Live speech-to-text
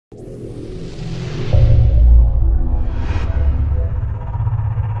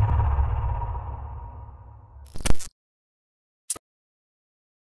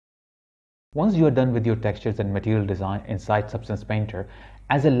Once you are done with your textures and material design inside Substance Painter,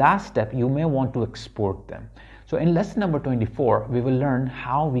 as a last step, you may want to export them. So in lesson number 24, we will learn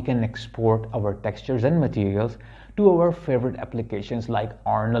how we can export our textures and materials to our favorite applications like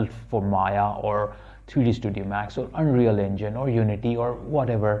Arnold for Maya or 3D Studio Max or Unreal Engine or Unity or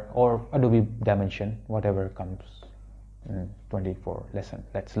whatever, or Adobe Dimension, whatever comes in 24 lesson.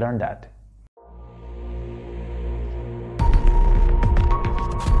 Let's learn that.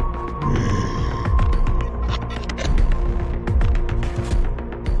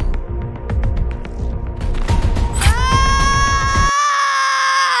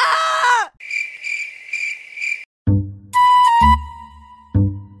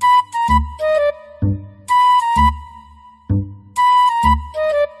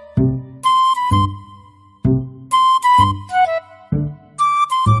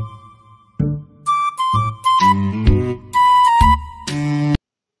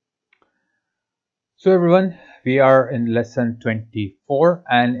 So everyone, we are in lesson 24,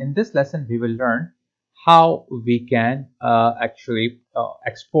 and in this lesson we will learn how we can actually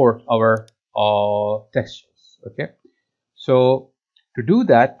export our textures. Okay, so to do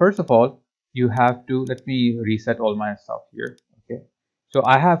that, first of all, you have to, let me reset all my stuff here. Okay, so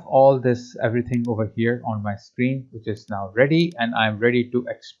I have all this everything over here on my screen, which is now ready, and I'm ready to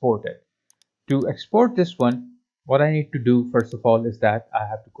export it. To export this one, what I need to do first of all is that I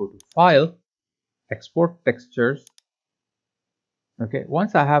have to go to File, Export Textures. Okay,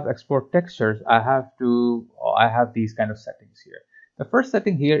 once I have export textures, I have these kind of settings here. The first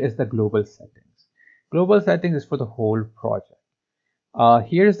setting here is the global settings. Global settings is for the whole project.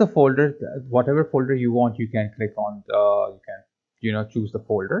 Here is the folder. Whatever folder you want, you can click on the, you can choose the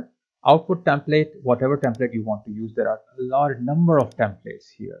folder. Output template, whatever template you want to use. There are a large number of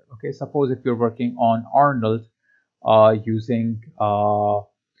templates here. Okay, suppose if you're working on Arnold using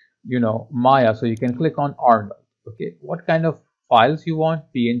Maya, so you can click on Arnold. Okay, what kind of files you want?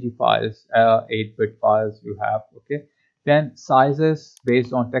 PNG files, 8-bit files you have. Okay, then sizes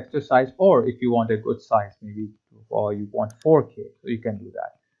based on texture size, or if you want a good size, maybe you want 4K, so you can do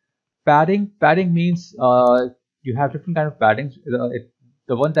that. Padding means you have different kind of paddings.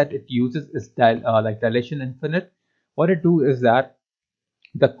 The one that it uses is like dilation infinite. What it do is that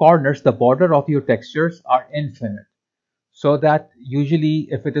the corners, the border of your textures are infinite. So that usually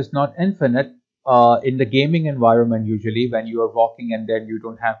if it is not infinite, in the gaming environment, usually when you are walking and then you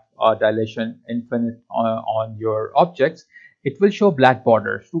don't have dilation infinite on your objects, it will show black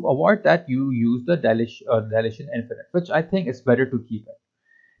borders. To avoid that, you use the dilation infinite, which I think is better to keep it.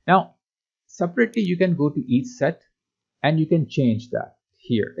 Now, separately, you can go to each set and you can change that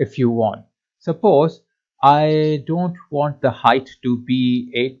here if you want. Suppose I don't want the height to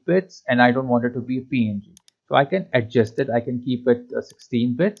be 8 bits and I don't want it to be a PNG. So I can adjust it. I can keep it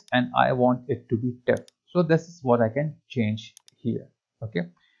 16 bits and I want it to be TIFF. So this is what I can change here. Okay.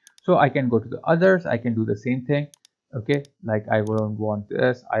 So I can go to the others. I can do the same thing. Okay. Like I won't want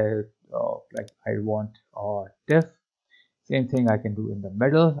this. I want TIFF. Same thing I can do in the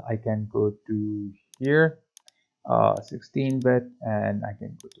middle. I can go to here, 16-bit, and I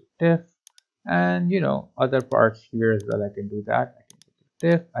can go to TIFF. And other parts here as well. I can do that.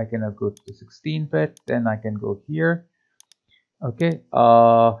 TIFF. I can go to the 16-bit, then I can go here. Okay,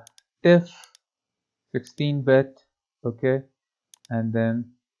 TIFF 16-bit. Okay, and then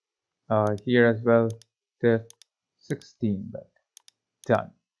here as well, TIFF 16-bit.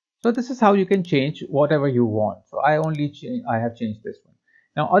 Done. So this is how you can change whatever you want. So I have changed this one.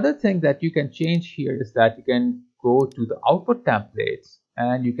 Now other thing that you can change here is that you can go to the output templates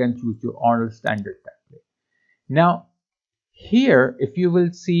and you can choose your Arnold standard template. Now here, if you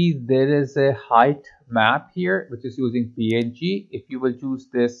will see, there is a height map here, which is using PNG. If you will choose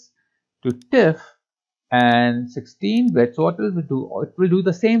this to TIFF and 16-bit, so what will it do? It will do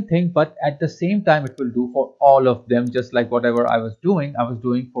the same thing, but at the same time, it will do for all of them, just like whatever I was doing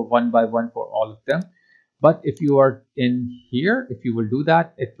for one by one for all of them. But if you are in here, if you will do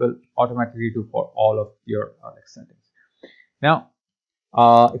that, it will automatically do for all of your settings. Now,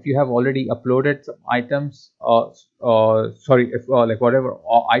 if you have already uploaded some items, if like whatever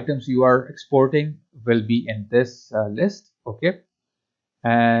items you are exporting will be in this list. Okay,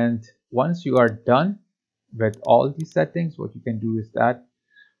 and once you are done with all these settings, what you can do is that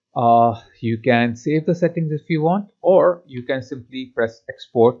you can save the settings if you want, or you can simply press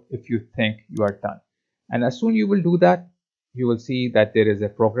export if you think you are done. And as soon you will do that, you will see that there is a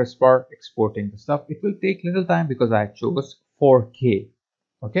progress bar exporting the stuff. It will take little time because I chose 4K.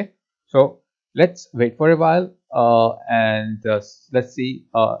 Okay, so let's wait for a while and let's see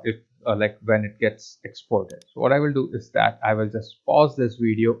if like when it gets exported. So what I will do is that I will just pause this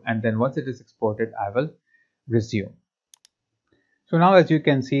video, and then once it is exported, I will resume. So now as you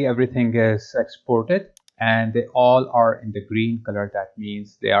can see, everything is exported and they all are in the green color. That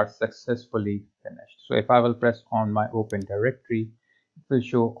means they are successfully finished. So if I will press on my open directory, it will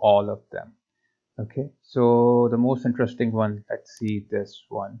show all of them. Okay, so the most interesting one, let's see this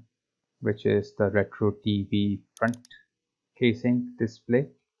one, which is the retro TV front casing display.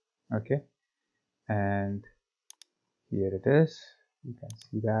 Okay, and here it is, you can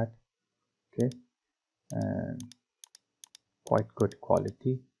see that. Okay, and quite good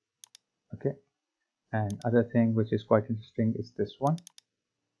quality. Okay, and other thing which is quite interesting is this one.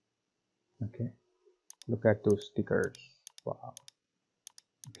 Okay, look at those stickers. Wow.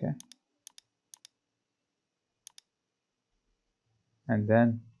 Okay, and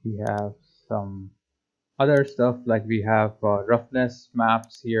then we have some other stuff, like we have roughness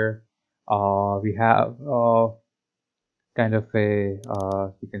maps here. We have kind of a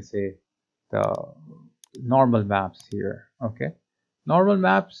you can say the normal maps here. Okay, normal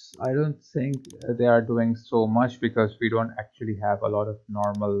maps, I don't think they are doing so much because we don't actually have a lot of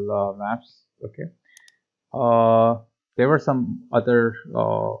normal maps. Okay, there were some other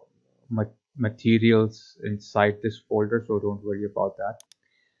materials inside this folder, so don't worry about that.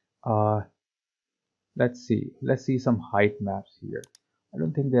 Let's see some height maps here. I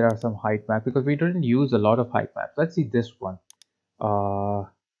don't think there are some height maps because we didn't use a lot of height maps. Let's see this one.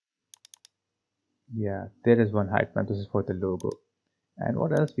 Yeah, there is one height map. This is for the logo. And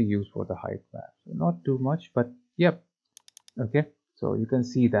what else we use for the height map? So not too much, but yep. Okay, so you can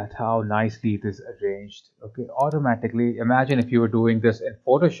see that how nicely it is arranged. Okay, automatically. Imagine if you were doing this in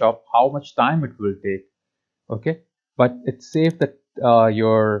Photoshop, how much time it will take. Okay, but it saved the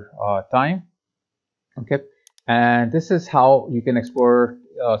your time. Okay, and this is how you can export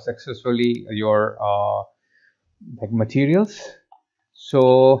successfully your like materials.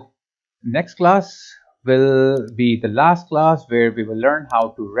 So next class will be the last class where we will learn how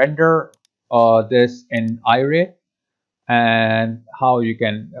to render this in iRay, and how you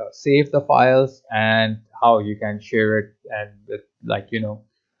can save the files, and how you can share it, and with, like, you know,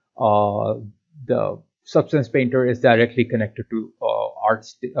 the Substance Painter is directly connected to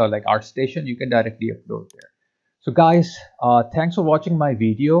like ArtStation. You can directly upload there. So guys, thanks for watching my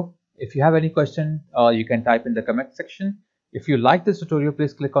video. If you have any question, you can type in the comment section. If you like this tutorial,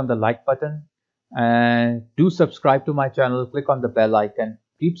 please click on the like button and do subscribe to my channel. Click on the bell icon.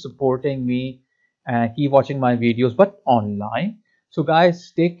 Keep supporting me and keep watching my videos, but online. So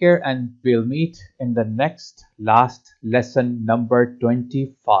guys, take care, and we'll meet in the next last lesson number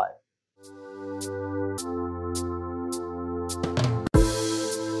 25.